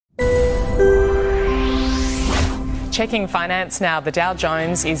Checking finance now, the Dow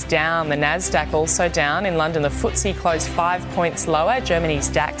Jones is down, the Nasdaq also down. In London, the FTSE closed 5 points lower. Germany's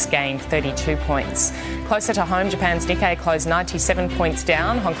DAX gained 32 points. Closer to home, Japan's Nikkei closed 97 points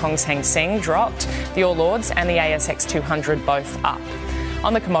down. Hong Kong's Hang Seng dropped. The All Ords and the ASX 200 both up.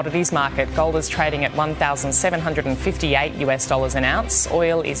 On the commodities market, gold is trading at $1,758 an ounce.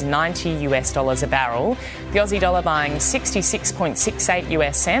 Oil is $90 a barrel. The Aussie dollar buying 66.68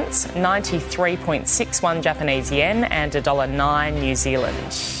 US cents, 93.61 Japanese yen and $1.09 New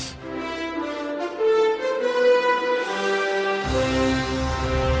Zealand.